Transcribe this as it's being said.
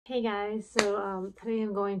Hey guys, so today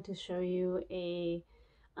I'm going to show you a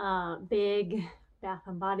big Bath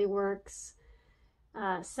and Body Works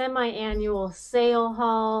semi-annual sale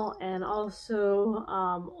haul, and also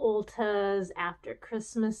Ulta's after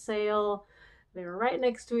Christmas sale. They were right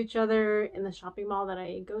next to each other in the shopping mall that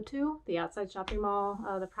I go to, the outside shopping mall,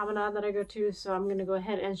 the promenade that I go to. So I'm going to go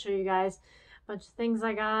ahead and show you guys a bunch of things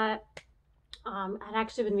I got. I'd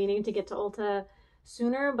actually been meaning to get to Ulta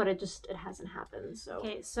sooner, but it hasn't happened. So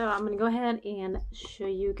okay, so I'm gonna go ahead and show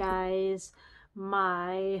you guys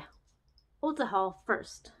my Ulta haul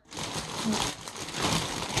first.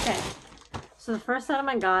 Okay, so the first item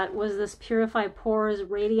I got was this Purify Pores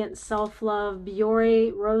Radiant Self-Love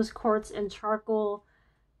Biore Rose Quartz and Charcoal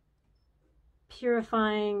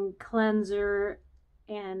Purifying Cleanser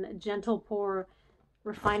and Gentle Pore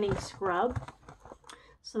Refining Scrub.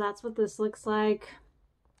 So that's what this looks like.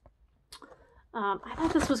 I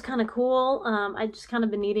thought this was kind of cool. I just kind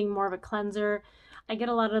of been needing more of a cleanser. I get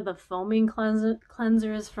a lot of the foaming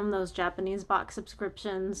cleansers from those Japanese box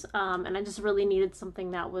subscriptions, and I just really needed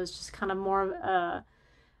something that was just kind of more of a,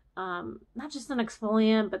 not just an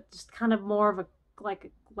exfoliant, but just kind of more of a,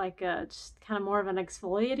 just kind of more of an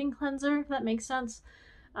exfoliating cleanser, if that makes sense.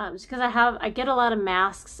 Just because I get a lot of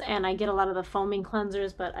masks and I get a lot of the foaming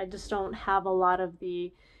cleansers, but I just don't have a lot of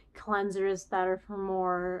the cleansers that are for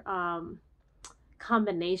more,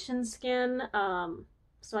 combination skin.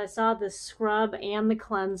 So I saw the scrub and the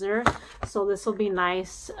cleanser, so this will be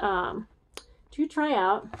nice to try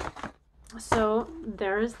out. So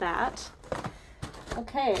there's that.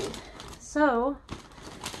 Okay, so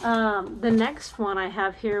the next one I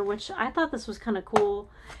have here, which I thought this was kind of cool,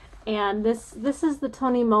 and this is the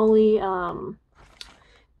Tony Moly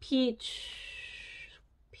peach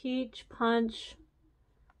punch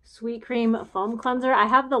sweet cream foam cleanser. I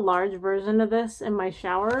have the large version of this in my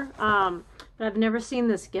shower, but I've never seen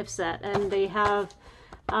this gift set. And they have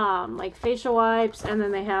like facial wipes, and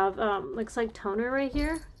then they have looks like toner right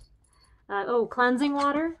here. Oh, cleansing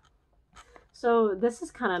water. So this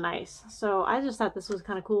is kind of nice. So I just thought this was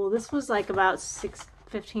kind of cool. This was like about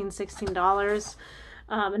 $16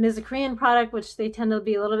 and is a Korean product, which they tend to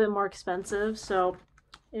be a little bit more expensive, so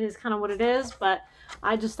it is kind of what it is. But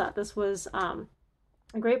I just thought this was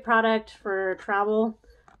a great product for travel.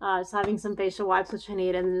 Just having some facial wipes, which I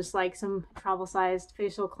need, and just like some travel sized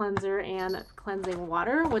facial cleanser and cleansing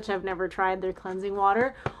water, which I've never tried their cleansing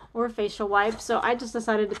water or facial wipes. So I just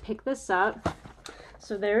decided to pick this up.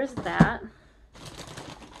 So there's that.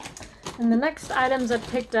 And the next items I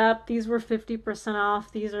picked up, these were 50%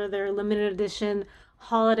 off. These are their limited edition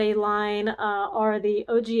holiday line, are the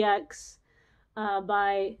OGX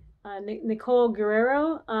by Nicole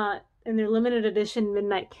Guerrero, in their limited edition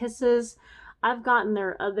Midnight Kisses. I've gotten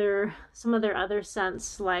some of their other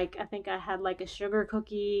scents, like I think I had like a sugar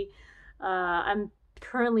cookie. I'm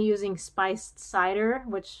currently using spiced cider,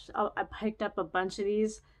 which I picked up a bunch of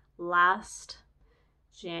these last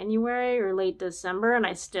January or late December, and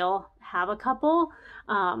I still have a couple,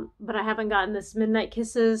 but I haven't gotten this Midnight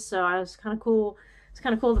Kisses, so I was kind of cool. It's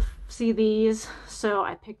kind of cool to see these, so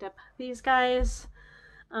I picked up these guys.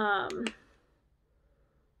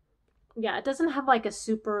 Yeah, it doesn't have like a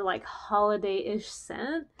super like holiday-ish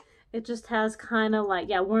scent. It just has kind of like,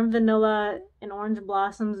 yeah, warm vanilla and orange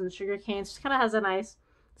blossoms and sugar canes. Just kind of has a nice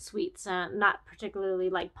sweet scent, not particularly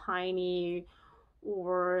like piney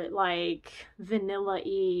or like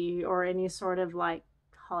vanilla-y or any sort of like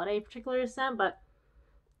holiday particular scent, but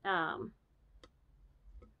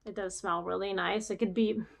it does smell really nice. It could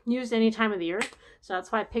be used any time of the year, so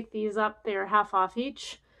that's why I picked these up. They're half off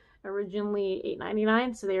each. Originally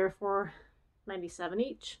 $8.99, so they were $4.97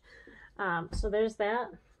 each. So there's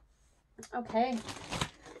that. Okay,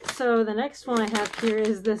 so the next one I have here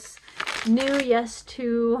is this new Yes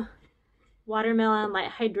To Watermelon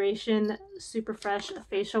Light Hydration Super Fresh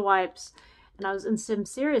Facial Wipes. And I was in some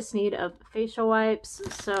serious need of facial wipes,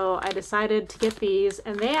 so I decided to get these,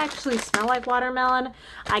 and they actually smell like watermelon.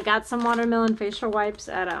 I got some watermelon facial wipes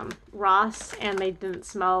at Ross, and they didn't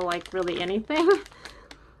smell like really anything.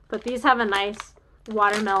 But these have a nice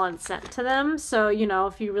watermelon scent to them, so you know,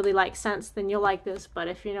 if you really like scents, then you'll like this. But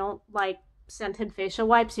if you don't like scented facial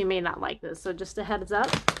wipes, you may not like this, so just a heads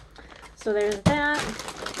up. So there's that.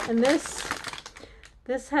 And this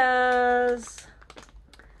has,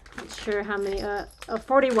 not sure how many,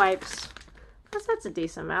 40 wipes. I guess that's a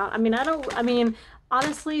decent amount. I mean,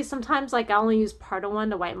 honestly, sometimes like I only use part of one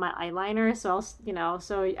to wipe my eyeliner, so I'll, you know,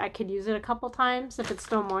 so I could use it a couple times if it's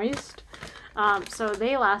still moist. So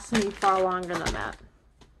they last me far longer than that.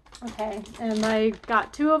 Okay, and I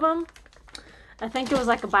got 2 of them. I think it was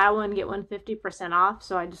like a buy one get one 50% off,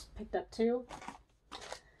 so I just picked up 2.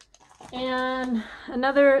 And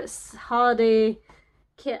another holiday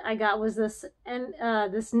kit I got was this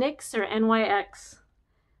this NYX or NYX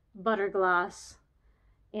butter gloss.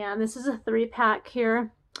 And this is a 3-pack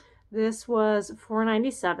here. This was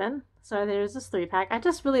 $4.97. So there's this 3-pack. I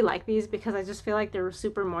just really like these because I just feel like they're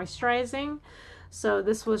super moisturizing. So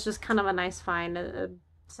this was just kind of a nice find. It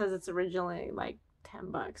says it's originally like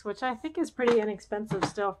 10 bucks, which I think is pretty inexpensive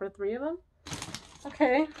still for 3 of them.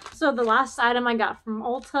 Okay, so the last item I got from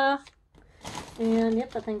Ulta, and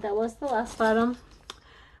yep, I think that was the last item,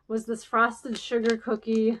 was this Frosted Sugar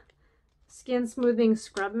Cookie Skin Smoothing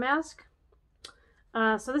Scrub Mask.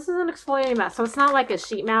 So this is an exfoliating mask, so it's not like a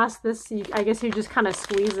sheet mask. This, I guess you just kind of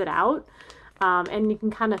squeeze it out, and you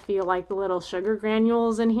can kind of feel like the little sugar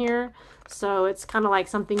granules in here. So it's kind of like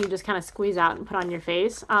something you just kind of squeeze out and put on your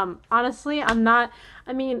face. Honestly, I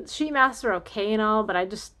mean, sheet masks are okay and all, but I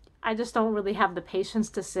just don't really have the patience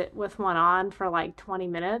to sit with one on for like 20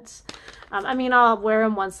 minutes. I mean, I'll wear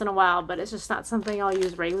them once in a while, but it's just not something I'll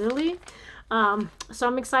use regularly. So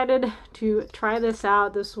I'm excited to try this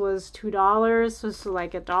out. This was $2, so this is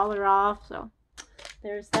like $1 off. So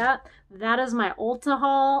there's that. That is my Ulta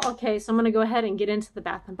haul. Okay, so I'm going to go ahead and get into the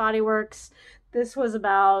Bath and Body Works. This was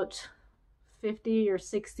about $50 or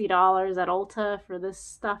 $60 at Ulta for this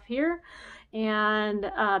stuff here. And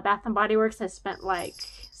Bath and Body Works, I spent like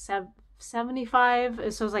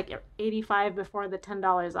 $75, so it was like $85 before the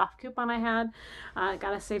 $10 off coupon I had.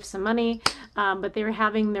 Gotta save some money, but they were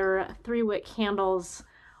having their 3-wick candles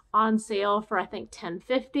on sale for I think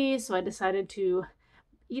 $10.50, so I decided to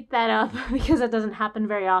eat that up because that doesn't happen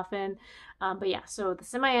very often. But yeah, so the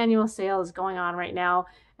semi-annual sale is going on right now.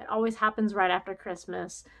 It always happens right after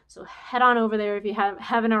Christmas, so head on over there if you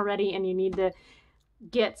haven't already and you need to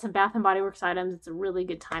get some Bath and Body Works items. It's a really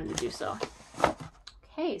good time to do so.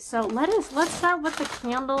 Okay, so let's start with the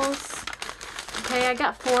candles. Okay, I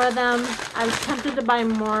got 4 of them. I was tempted to buy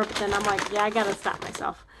more, but then I'm like, yeah, I gotta stop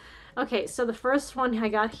myself. Okay, so the first one I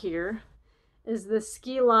got here is the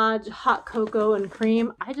Ski Lodge Hot Cocoa and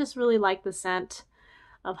Cream. I just really like the scent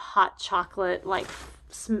of hot chocolate, like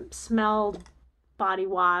smell body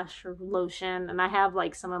wash or lotion, and I have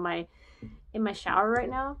like some of my in my shower right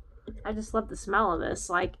now. I just love the smell of this.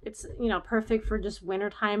 Like, it's, you know, perfect for just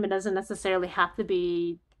wintertime. It doesn't necessarily have to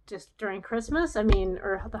be just during Christmas, I mean,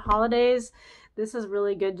 or the holidays. This is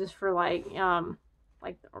really good just for like the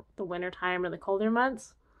wintertime or the colder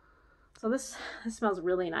months. So this smells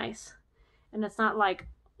really nice, and it's not like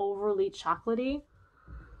overly chocolatey.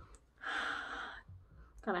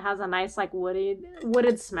 Kind of has a nice like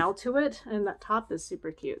wooded smell to it, and that top is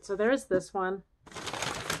super cute. So there's this one.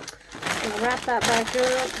 I'll wrap that back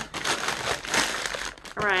up.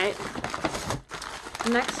 All right,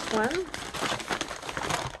 next one.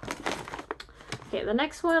 Okay, the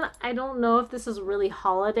next one, I don't know if this is really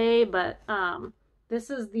holiday, but this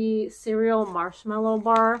is the cereal marshmallow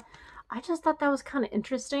bar. I just thought that was kind of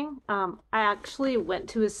interesting. I actually went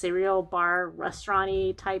to a cereal bar,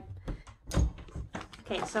 restaurant-y type.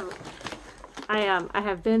 Okay, so I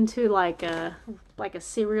have been to like a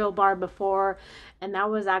cereal bar before, and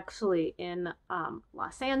that was actually in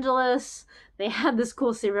Los Angeles. They had this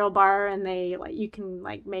cool cereal bar, and they you can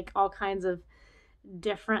make all kinds of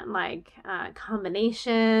different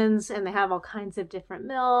combinations, and they have all kinds of different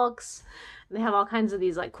milks, and they have all kinds of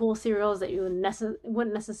these cool cereals that you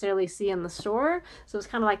wouldn't necessarily see in the store. So it's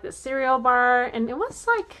kind of like the cereal bar, and it was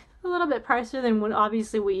a little bit pricier than what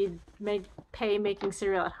obviously we pay making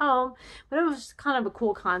cereal at home, but it was kind of a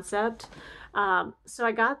cool concept. So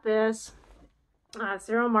I got this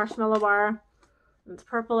cereal marshmallow bar. It's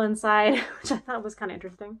purple inside, which I thought was kind of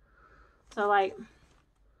interesting. So it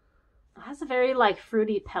has a very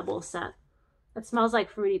fruity pebble scent. It smells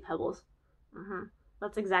like Fruity Pebbles.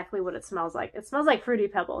 That's exactly what it smells like. It smells like Fruity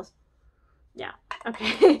Pebbles. Yeah.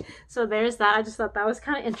 Okay. So there's that. I just thought that was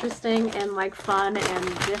kind of interesting and fun and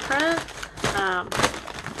different.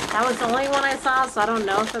 That was the only one I saw, so I don't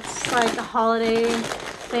know if it's a holiday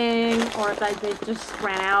thing or if they just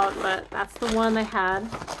ran out, but that's the one they had.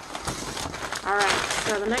 All right.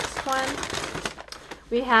 So the next one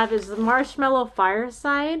we have is the Marshmallow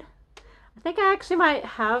Fireside. I think I actually might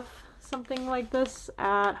have something like this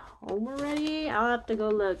at home already. I'll have to go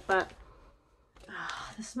look, but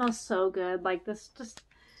this smells so good. This just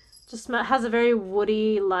has a very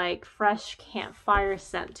woody, fresh campfire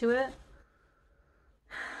scent to it.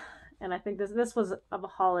 And I think this was of a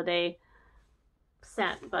holiday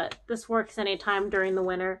scent, but this works anytime during the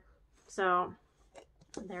winter. So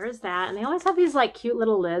there is that. And they always have these cute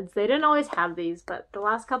little lids. They didn't always have these, but the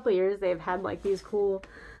last couple of years they've had these cool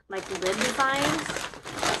lid designs.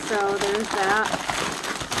 So there's that.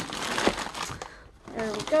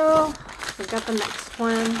 There we go. We've got the next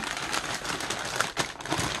one.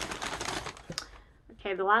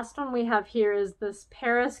 Okay, the last one we have here is this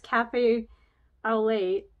Paris Cafe au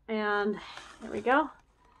lait, and there we go.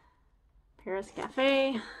 Paris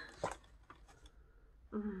Cafe.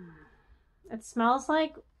 It smells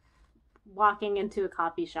like walking into a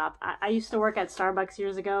coffee shop. I used to work at Starbucks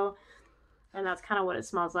years ago, and that's kind of what it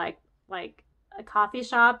smells like a coffee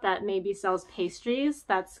shop that maybe sells pastries.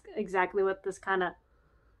 That's exactly what this kind of,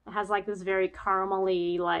 it has like this very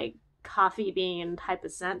caramely, like coffee bean type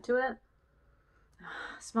of scent to it.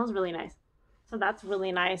 It smells really nice. So that's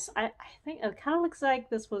really nice. I think it kind of looks like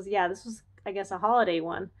this was, yeah, this was, I guess, a holiday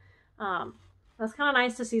one. That's kind of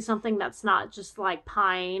nice to see something that's not just like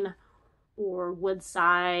pine or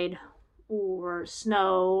woodside or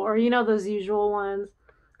snow or, you know, those usual ones.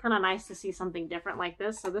 Kind of nice to see something different like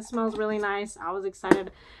this. So this smells really nice. I was excited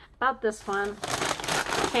about this one.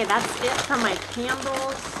 Okay, that's it for my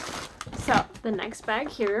candles. So the next bag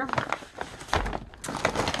here.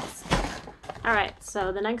 All right,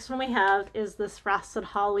 so the next one we have is this Frosted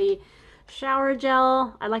Holly shower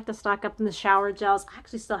gel. I like to stock up in the shower gels. I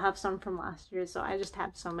actually still have some from last year, so I just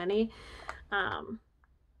have so many.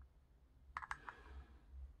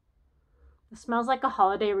 It smells like a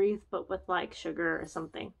holiday wreath, but with like sugar or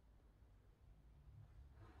something.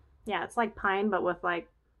 Yeah, it's like pine, but with like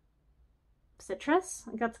citrus.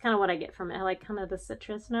 That's kind of what I get from it. I like kind of the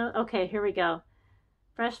citrus note. Okay, here we go.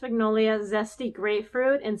 Fresh magnolia, zesty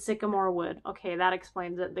grapefruit, and sycamore wood. Okay, that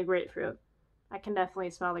explains it, the grapefruit. I can definitely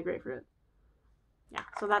smell the grapefruit. Yeah,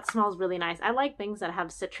 so that smells really nice. I like things that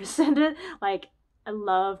have citrus in it. Like, I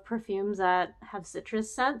love perfumes that have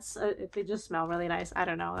citrus scents. They just smell really nice. I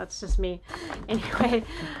don't know, that's just me. Anyway,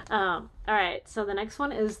 all right, so the next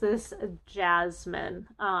one is this jasmine.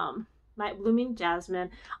 Night Blooming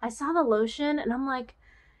Jasmine. I saw the lotion and I'm like,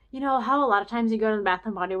 you know how a lot of times you go to the Bath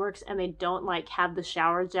and Body Works and they don't like have the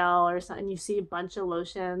shower gel or something, you see a bunch of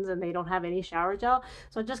lotions and they don't have any shower gel.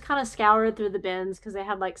 So I just kind of scoured through the bins because they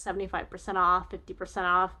had like 75% off, 50%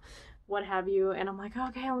 off, what have you. And I'm like,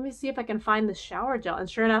 okay, let me see if I can find the shower gel. And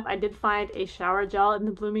sure enough, I did find a shower gel in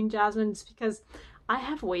the Blooming Jasmine, just because I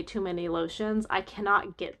have way too many lotions. I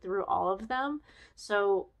cannot get through all of them.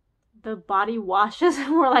 So the body wash is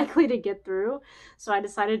more likely to get through. So I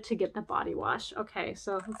decided to get the body wash. Okay,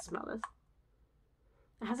 so let's smell this.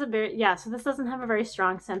 It has a very, yeah, so this doesn't have a very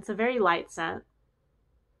strong scent. It's a very light scent.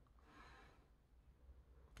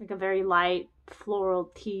 Like a very light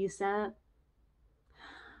floral tea scent.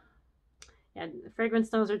 Yeah, the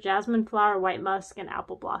fragrance notes are jasmine flower, white musk, and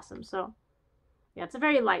apple blossom. So yeah, it's a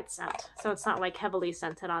very light scent. So it's not like heavily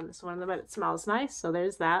scented on this one, but it smells nice. So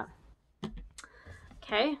there's that.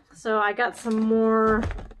 Okay, so I got some more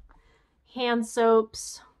hand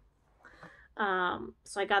soaps.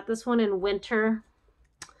 So I got this one in winter.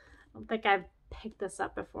 I don't think I've picked this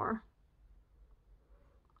up before.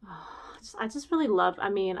 Oh, I just really love, I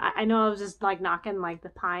mean, I know I was just like knocking like the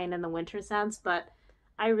pine and the winter scents, but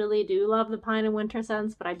I really do love the pine and winter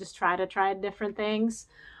scents, but I just try different things.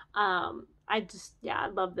 Yeah, I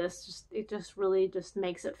love this. It just really just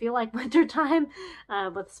makes it feel like wintertime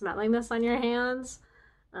with smelling this on your hands.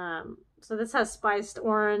 So this has spiced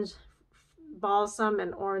orange, balsam,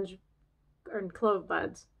 and orange and clove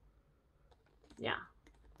buds. Yeah.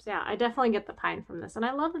 So yeah, I definitely get the pine from this. And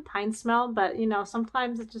I love the pine smell, but you know,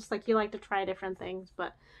 sometimes it's just like you like to try different things.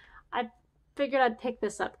 But I figured I'd pick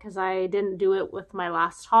this up because I didn't do it with my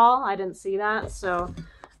last haul. I didn't see that. So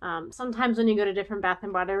sometimes when you go to different Bath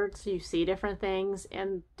and Body Works, you see different things.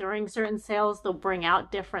 And during certain sales, they'll bring out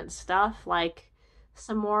different stuff, like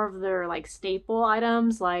some more of their like staple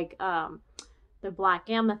items, like the black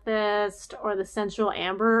amethyst or the sensual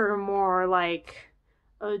amber, or more like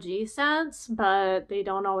OG scents, but they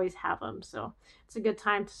don't always have them, so it's a good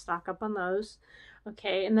time to stock up on those.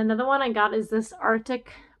 Okay, and then another one I got is this Arctic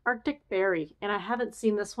Berry, and I haven't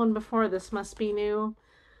seen this one before. This must be new.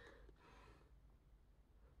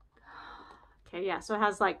 Okay, yeah, so it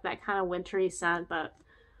has like that kind of wintry scent, but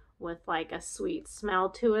with like a sweet smell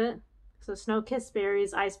to it. So snow-kissed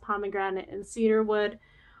berries, iced pomegranate, and cedarwood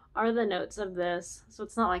are the notes of this. So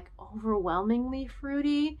it's not like overwhelmingly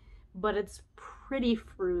fruity, but it's pretty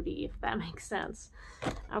fruity, if that makes sense.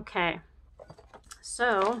 Okay,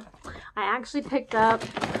 so I actually picked up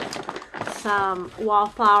some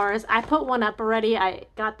wallflowers. I put one up already. I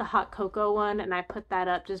got the hot cocoa one and I put that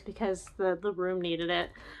up just because the room needed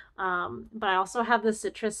it. But I also have the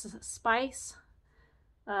citrus spice.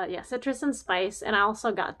 Yeah, citrus and spice. And I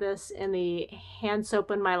also got this in the hand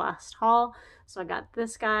soap in my last haul. So I got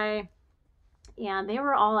this guy. And they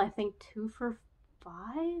were all, I think, 2 for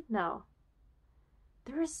 $5? No.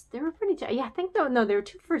 they were pretty cheap. Yeah, I think though, no, they were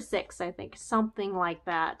 2 for $6, I think, something like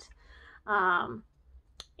that. Um,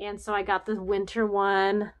 and so I got the winter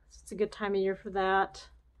one. It's a good time of year for that.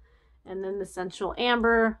 And then the Sensual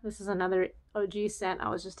Amber. This is another OG scent I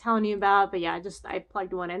was just telling you about. But yeah, I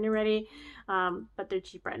plugged one in already. But they're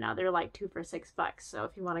cheap right now. They're like 2 for $6. So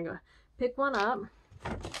if you want to go pick one up,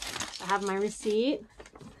 I have my receipt.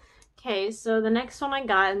 Okay, so the next one I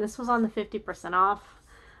got, and this was on the 50% off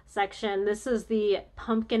section. This is the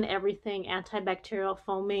Pumpkin Everything Antibacterial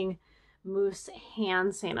Foaming Mousse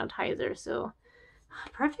Hand Sanitizer. So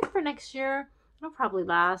perfect for next year. It'll probably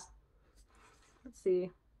last. Let's see.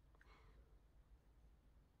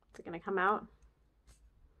 Is it gonna come out?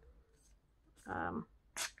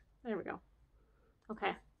 There we go.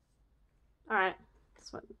 Okay. All right.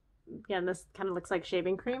 This one, again, this kind of looks like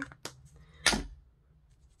shaving cream.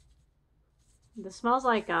 This smells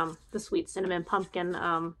like the sweet cinnamon pumpkin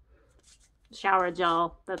shower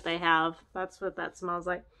gel that they have. That's what that smells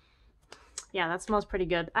like. Yeah, that smells pretty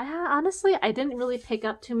good. Honestly, I didn't really pick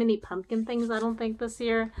up too many pumpkin things, I don't think, this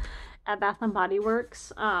year at Bath and Body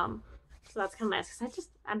Works. So that's kind of nice because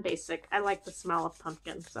I'm basic. I like the smell of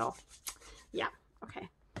pumpkin. So yeah, okay.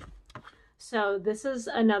 So this is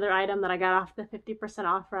another item that I got off the 50%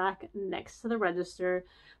 off rack next to the register.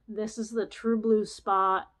 This is the True Blue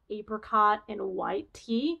Spa Apricot and White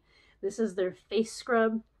Tea. This is their face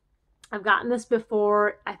scrub. I've gotten this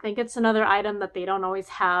before. I think it's another item that they don't always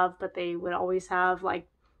have, but they would always have like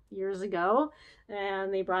years ago,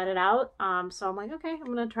 and they brought it out. So I'm like, okay, I'm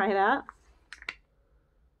gonna try that.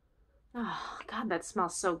 Oh God, that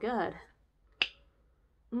smells so good.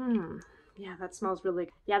 Yeah, that smells really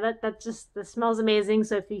good. Yeah, that smells amazing.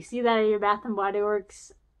 So if you see that at your Bath and Body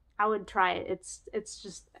Works, I would try it.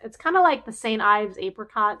 It's kind of like the St. Ives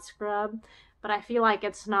apricot scrub, but I feel like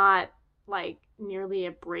it's not like nearly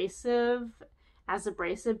as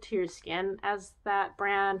abrasive to your skin as that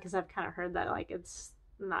brand, because I've kind of heard that like it's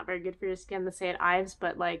not very good for your skin, the St. Ives,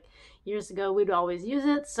 but like years ago we'd always use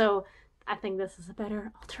it, so I think this is a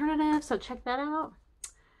better alternative, so check that out.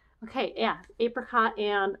 Okay, yeah, apricot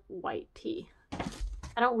and white tea.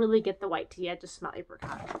 I don't really get the white tea, I just smell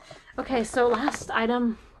apricot. Okay, so last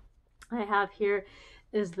item I have here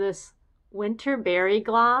is this winter berry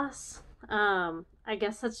gloss. I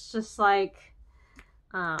guess it's just like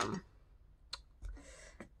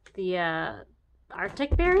the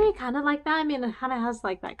Arctic berry, kind of like that. I mean, it kind of has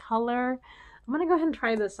like that color. I'm gonna go ahead and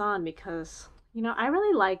try this on because, you know, I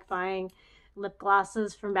really like buying lip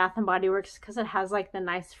glosses from Bath and Body Works because it has like the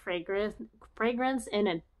nice fragrance and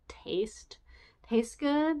it tastes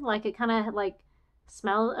good. Like it kind of like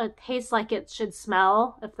tastes like it should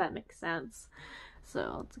smell, if that makes sense.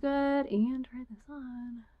 So it's good, and try this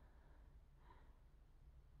on.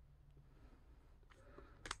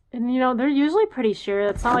 And you know, they're usually pretty sheer.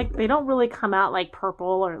 It's not like they don't really come out like purple,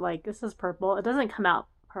 or like this is purple. It doesn't come out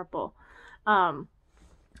purple.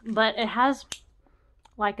 But it has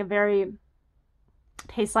like a very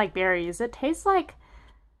tastes like berries. It tastes like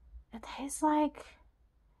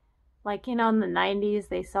you know, in the 90s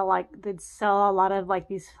they'd sell a lot of like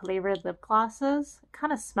these flavored lip glosses. It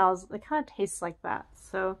kind of tastes like that.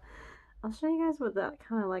 So I'll show you guys what that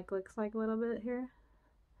kind of like looks like a little bit here.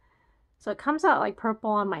 So it comes out like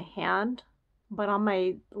purple on my hand, but on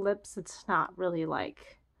my lips it's not really like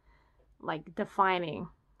defining.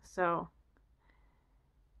 So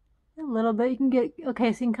a little bit you can get,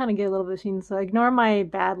 okay, so you can kind of get a little bit of sheen. So ignore my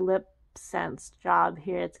bad lip sense job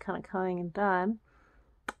here. It's kind of coming and done.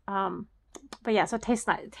 But yeah, so it tastes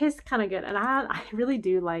nice. It tastes kind of good, and I really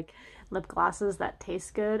do like lip glosses that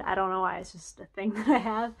taste good. I don't know why, it's just a thing that I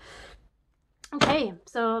have. Okay,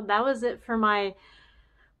 so that was it for my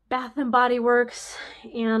Bath and Body Works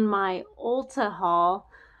and my Ulta haul.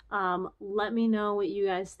 Let me know what you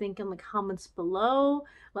guys think in the comments below.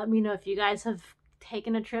 Let me know if you guys have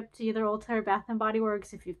taken a trip to either Ulta or Bath and Body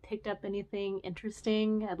Works, if you've picked up anything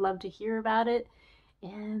interesting. I'd love to hear about it.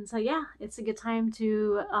 And so yeah, it's a good time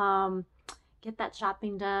to get that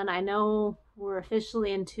shopping done. I know we're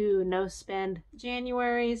officially into no spend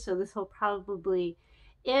January, so this will probably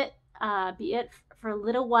be it for a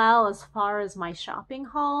little while as far as my shopping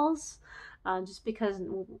hauls, just because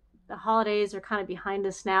the holidays are kind of behind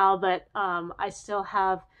us now, but I still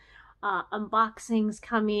have unboxings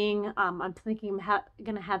coming. I'm thinking I'm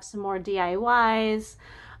gonna have some more DIYs.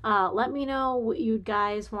 Let me know what you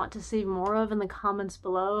guys want to see more of in the comments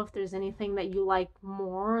below. If there's anything that you like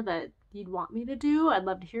more that you'd want me to do, I'd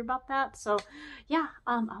love to hear about that. So yeah,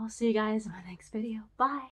 I will see you guys in my next video. Bye.